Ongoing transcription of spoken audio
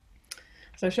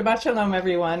So Shabbat Shalom,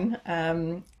 everyone.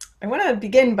 I want to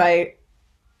begin by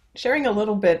sharing a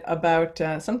little bit about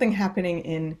something happening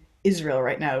in Israel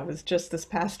right now. It was just this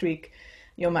past week,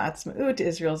 Yom HaAtzmaut,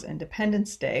 Israel's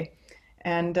Independence Day.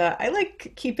 And I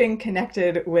like keeping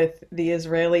connected with the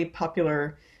Israeli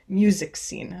popular music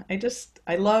scene.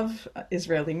 I love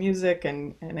Israeli music,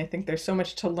 and I think there's so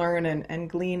much to learn and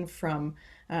glean from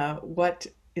what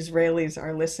Israelis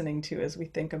are listening to as we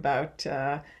think about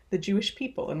the Jewish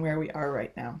people and where we are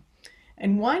right now.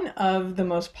 And one of the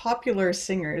most popular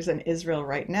singers in Israel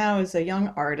right now is a young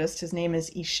artist. His name is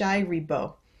Yishai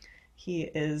Ribo. He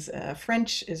is a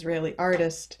French-Israeli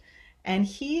artist, and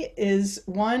he is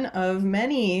one of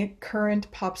many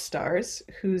current pop stars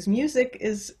whose music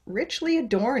is richly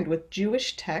adorned with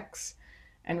Jewish texts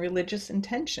and religious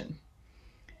intention.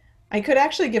 I could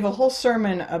actually give a whole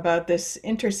sermon about this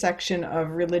intersection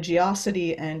of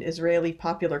religiosity and Israeli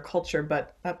popular culture,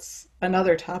 but that's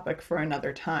another topic for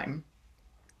another time.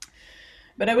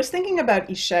 But I was thinking about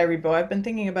Yishai Ribo. I've been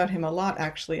thinking about him a lot,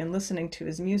 actually, and listening to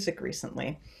his music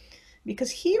recently,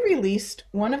 because he released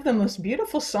one of the most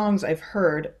beautiful songs I've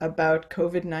heard about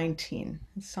COVID-19.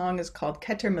 The song is called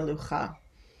Keter Melucha.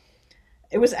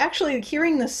 It was actually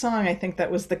hearing this song, I think,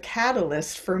 that was the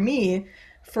catalyst for me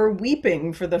for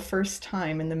weeping for the first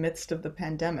time in the midst of the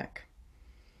pandemic.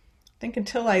 I think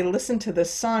until I listened to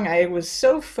this song, I was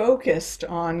so focused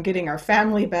on getting our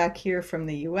family back here from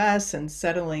the US and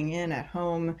settling in at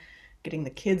home, getting the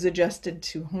kids adjusted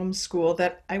to homeschool,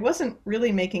 that I wasn't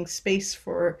really making space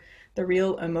for the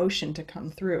real emotion to come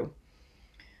through.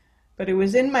 But it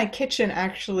was in my kitchen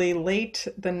actually late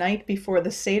the night before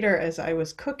the Seder as I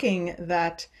was cooking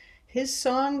that his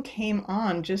song came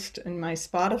on just in my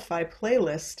Spotify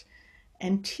playlist,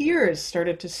 and tears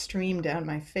started to stream down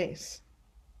my face.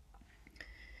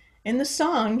 In the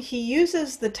song, he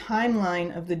uses the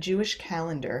timeline of the Jewish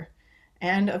calendar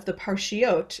and of the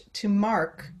Parshiot to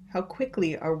mark how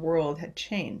quickly our world had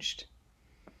changed.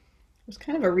 It was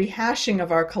kind of a rehashing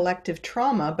of our collective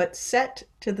trauma, but set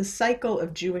to the cycle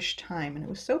of Jewish time, and it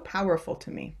was so powerful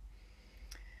to me.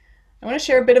 I want to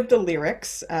share a bit of the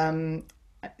lyrics.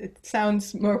 It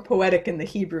sounds more poetic in the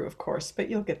Hebrew, of course, but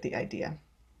you'll get the idea.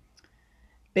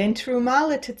 Ben Truma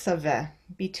leTitzaveh,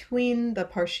 between the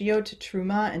Parshiot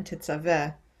Truma and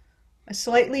Titzaveh, a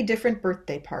slightly different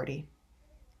birthday party.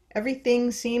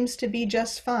 Everything seems to be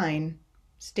just fine,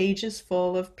 stages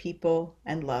full of people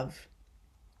and love.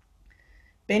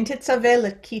 Ben Titzaveh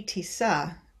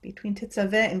leKitisa, between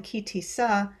Titzaveh and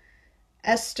Kitisa,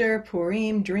 Esther,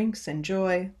 Purim, drinks and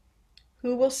joy.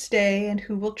 Who will stay and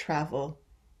who will travel,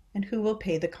 and who will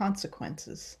pay the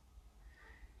consequences?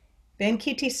 Ben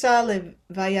Kitisa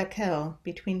leVayakel,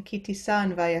 between Kitisa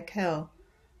and Vayakel,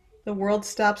 the world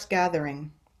stops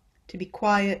gathering, to be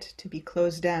quiet, to be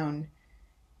closed down,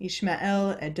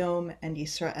 Ishmael, Edom, and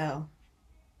Israel.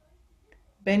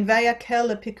 Ben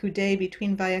Vayakel lePikudei,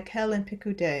 between Vayakel and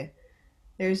Pikudei,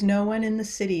 there is no one in the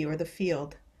city or the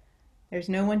field. There's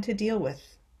no one to deal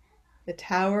with. The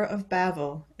Tower of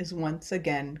Babel is once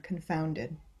again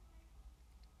confounded.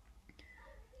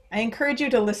 I encourage you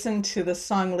to listen to the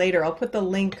song later. I'll put the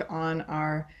link on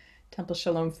our Temple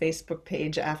Shalom Facebook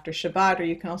page after Shabbat, or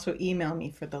you can also email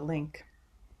me for the link.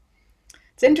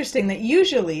 It's interesting that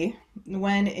usually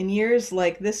when in years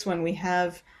like this one we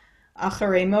have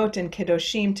Achrei Mot and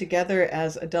Kedoshim together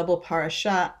as a double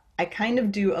parasha, I kind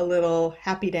of do a little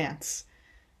happy dance.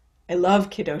 I love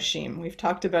Kedoshim. We've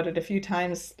talked about it a few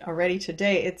times already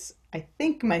today. It's, I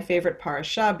think, my favorite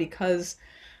parasha because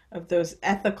of those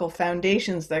ethical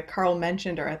foundations that Carl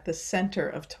mentioned are at the center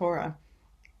of Torah.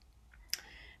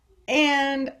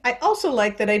 And I also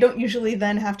like that I don't usually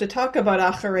then have to talk about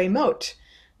Achrei Mot,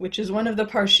 which is one of the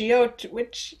Parshiot,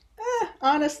 which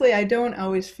honestly I don't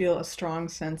always feel a strong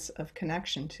sense of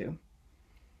connection to.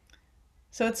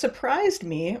 So it surprised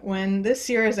me when this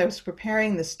year, as I was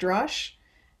preparing this drush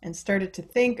and started to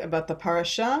think about the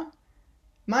parasha,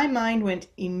 my mind went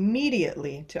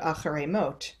immediately to Achrei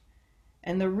Mot.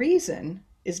 And the reason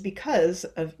is because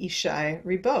of Yishai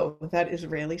Ribo, that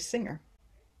Israeli singer.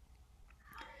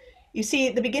 You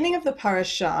see, the beginning of the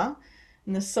parasha,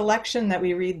 and the selection that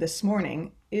we read this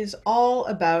morning, is all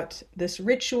about this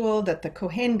ritual that the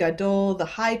Kohen Gadol, the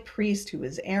high priest who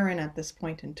is Aaron at this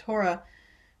point in Torah,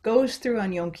 goes through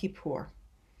on Yom Kippur.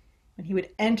 When he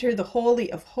would enter the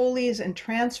Holy of Holies and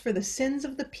transfer the sins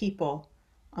of the people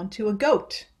onto a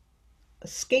goat, a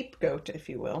scapegoat, if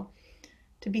you will,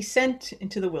 to be sent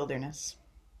into the wilderness.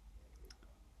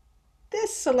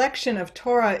 This selection of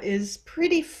Torah is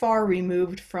pretty far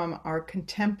removed from our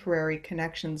contemporary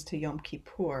connections to Yom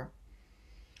Kippur,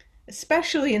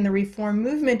 especially in the Reform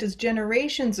movement, as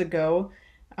generations ago,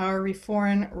 our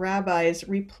Reform rabbis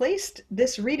replaced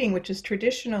this reading, which is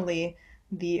traditionally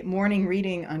the morning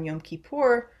reading on Yom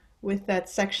Kippur, with that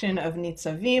section of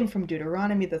Nitzavim from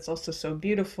Deuteronomy that's also so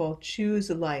beautiful, choose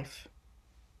life.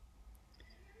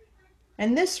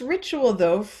 And this ritual,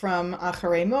 though, from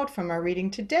Achrei Mot, from our reading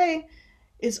today,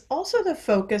 is also the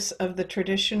focus of the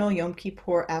traditional Yom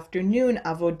Kippur afternoon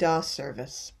Avodah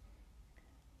service.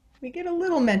 We get a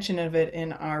little mention of it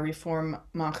in our Reform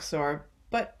Machzor,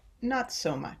 but not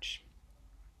so much.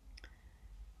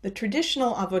 The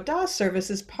traditional Avodah service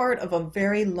is part of a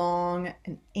very long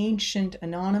and ancient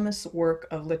anonymous work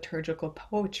of liturgical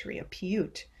poetry, a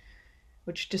piyut,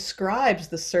 which describes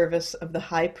the service of the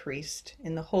high priest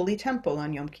in the Holy Temple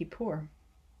on Yom Kippur.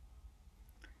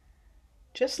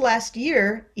 Just last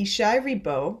year, Ishai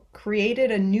Ribo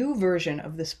created a new version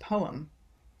of this poem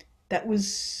that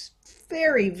was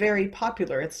very, very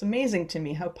popular. It's amazing to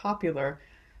me how popular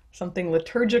something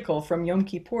liturgical from Yom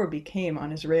Kippur became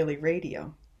on Israeli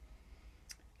radio.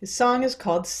 His song is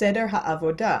called Seder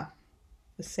HaAvodah,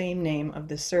 the same name of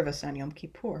this service on Yom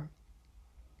Kippur.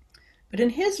 But in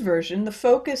his version, the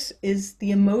focus is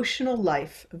the emotional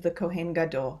life of the Kohen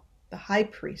Gadol, the high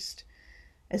priest,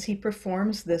 as he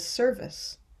performs this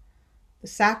service, the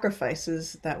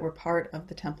sacrifices that were part of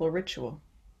the temple ritual.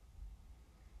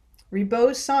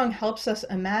 Ribo's song helps us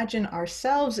imagine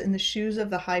ourselves in the shoes of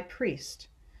the high priest,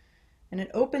 and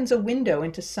it opens a window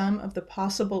into some of the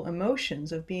possible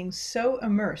emotions of being so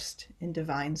immersed in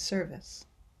divine service.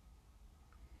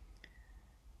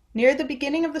 Near the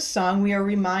beginning of the song, we are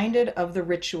reminded of the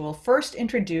ritual first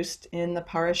introduced in the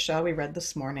parasha we read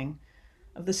this morning,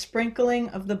 of the sprinkling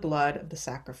of the blood of the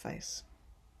sacrifice.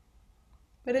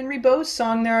 But in Ribo's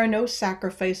song, there are no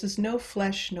sacrifices, no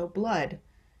flesh, no blood.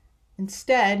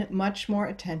 Instead, much more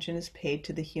attention is paid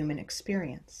to the human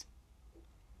experience.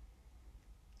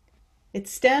 It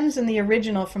stems in the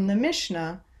original from the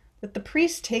Mishnah that the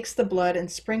priest takes the blood and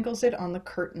sprinkles it on the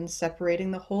curtains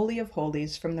separating the Holy of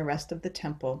Holies from the rest of the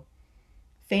temple,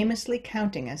 famously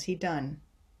counting as he done.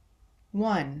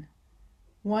 1,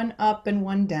 1 up and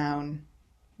 1 down,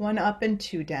 1 up and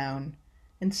 2 down,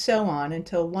 and so on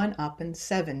until 1 up and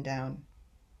 7 down.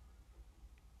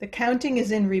 The counting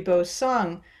is in Ribo's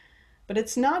song, but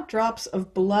it's not drops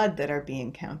of blood that are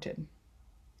being counted.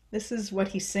 This is what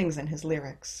he sings in his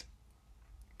lyrics.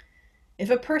 If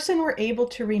a person were able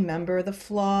to remember the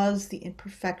flaws, the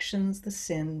imperfections, the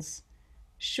sins,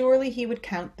 surely he would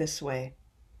count this way.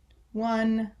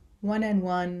 1, 1 and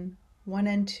 1, 1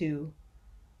 and 2,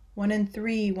 1 and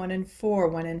 3, 1 and 4,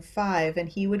 1 and 5, and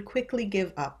he would quickly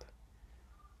give up,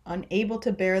 unable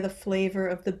to bear the flavor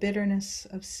of the bitterness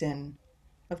of sin,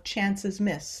 of chances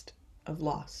missed, of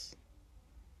loss.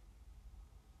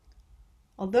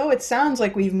 Although it sounds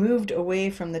like we've moved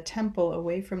away from the temple,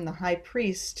 away from the high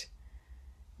priest,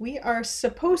 we are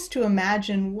supposed to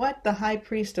imagine what the high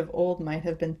priest of old might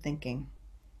have been thinking.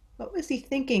 What was he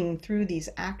thinking through these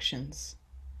actions?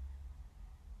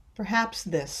 Perhaps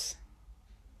this: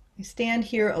 I stand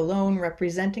here alone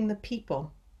representing the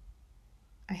people.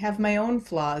 I have my own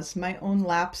flaws, my own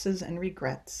lapses and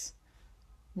regrets.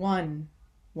 1,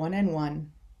 1 and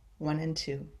 1, 1 and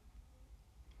 2.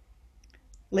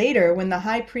 Later, when the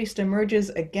high priest emerges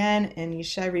again in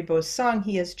Yishai Ribo's song,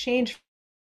 he has changed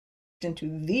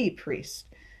into the priest,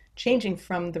 changing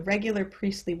from the regular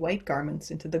priestly white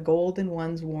garments into the golden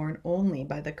ones worn only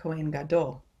by the Kohen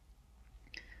Gadol.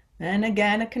 Then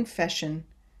again a confession,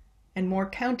 and more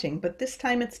counting, but this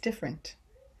time it's different.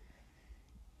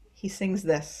 He sings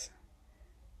this: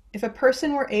 if a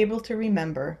person were able to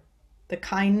remember the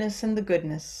kindness and the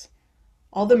goodness,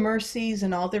 all the mercies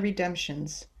and all the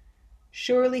redemptions,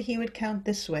 surely he would count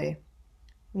this way: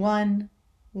 1,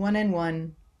 1 and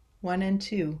 1, 1 and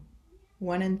 2,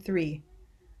 1 and 3,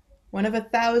 1 of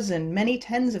 1,000, many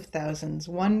tens of thousands,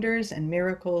 wonders and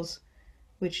miracles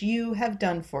which you have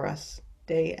done for us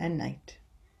day and night.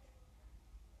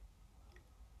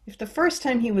 If the first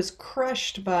time he was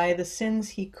crushed by the sins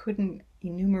he couldn't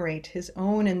enumerate, his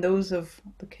own and those of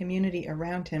the community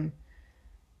around him,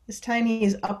 this time he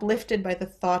is uplifted by the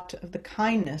thought of the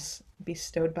kindness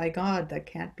bestowed by God that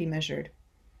can't be measured.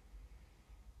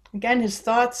 Again, his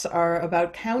thoughts are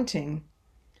about counting,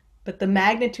 but the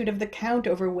magnitude of the count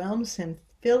overwhelms him,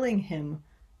 filling him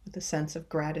with a sense of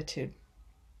gratitude.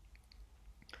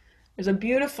 There's a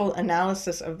beautiful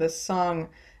analysis of this song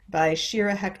by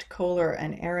Shira Hecht Kohler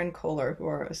and Aaron Kohler, who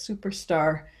are a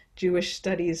superstar Jewish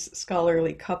studies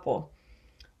scholarly couple,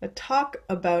 that talk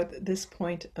about this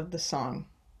point of the song.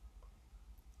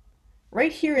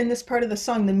 Right here in this part of the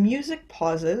song, the music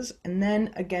pauses and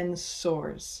then again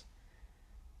soars.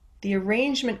 The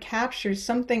arrangement captures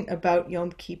something about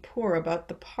Yom Kippur, about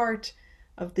the part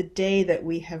of the day that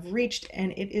we have reached,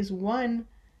 and it is one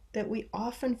that we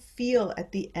often feel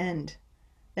at the end,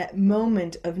 that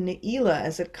moment of Ne'ilah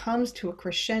as it comes to a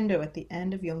crescendo at the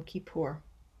end of Yom Kippur.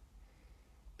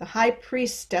 The high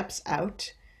priest steps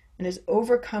out and is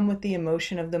overcome with the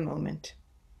emotion of the moment.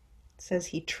 It says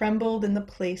he trembled in the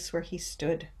place where he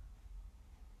stood.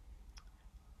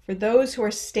 For those who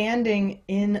are standing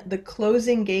in the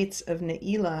closing gates of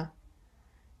Ne'ilah,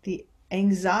 the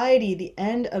anxiety, the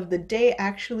end of the day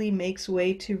actually makes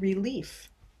way to relief.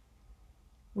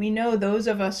 We know, those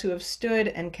of us who have stood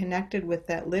and connected with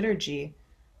that liturgy,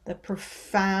 the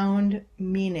profound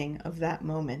meaning of that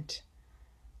moment,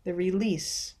 the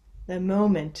release, the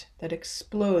moment that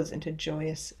explodes into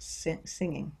joyous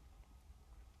singing.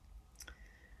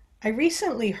 I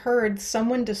recently heard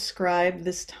someone describe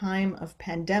this time of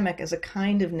pandemic as a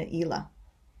kind of Ne'ilah.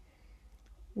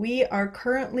 We are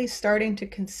currently starting to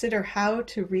consider how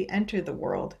to re-enter the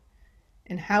world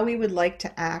and how we would like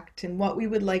to act and what we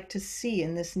would like to see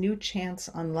in this new chance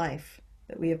on life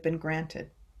that we have been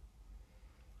granted.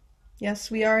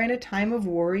 Yes, we are in a time of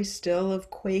worry still,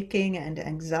 of quaking and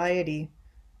anxiety,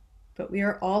 but we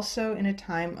are also in a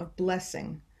time of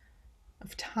blessing,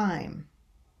 of time,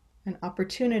 an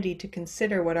opportunity to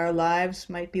consider what our lives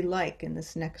might be like in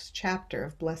this next chapter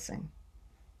of blessing.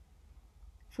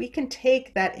 If we can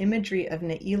take that imagery of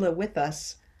Ne'ilah with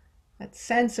us, that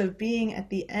sense of being at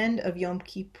the end of Yom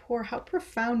Kippur, how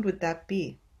profound would that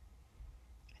be?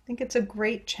 I think it's a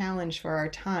great challenge for our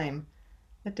time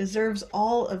that deserves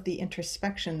all of the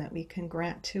introspection that we can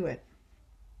grant to it.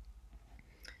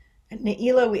 At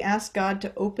Ne'ilah, we ask God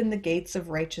to open the gates of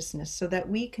righteousness so that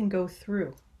we can go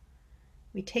through.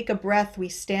 We take a breath, we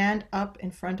stand up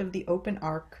in front of the open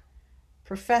ark,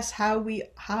 profess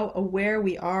how aware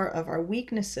we are of our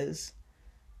weaknesses,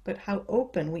 but how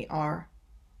open we are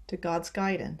to God's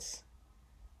guidance.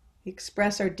 We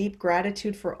express our deep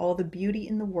gratitude for all the beauty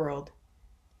in the world,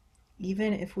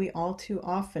 even if we all too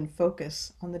often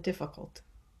focus on the difficult.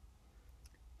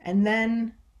 And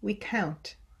then we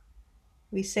count.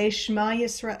 We say Shema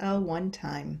Yisrael 1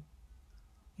 time.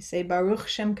 We say Baruch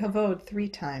Shem Kavod 3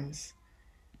 times.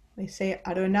 We say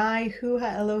Adonai Hu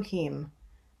HaElohim,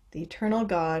 the eternal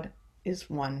God is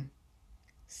one,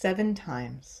 7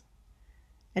 times.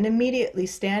 And immediately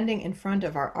standing in front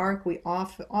of our ark, we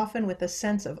often with a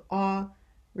sense of awe,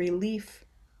 relief,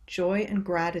 joy, and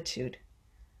gratitude,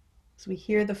 as we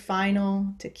hear the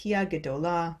final Tekiah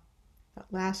Gedolah, that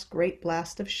last great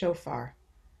blast of shofar,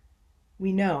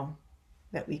 we know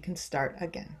that we can start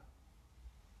again.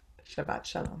 Shabbat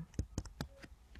Shalom.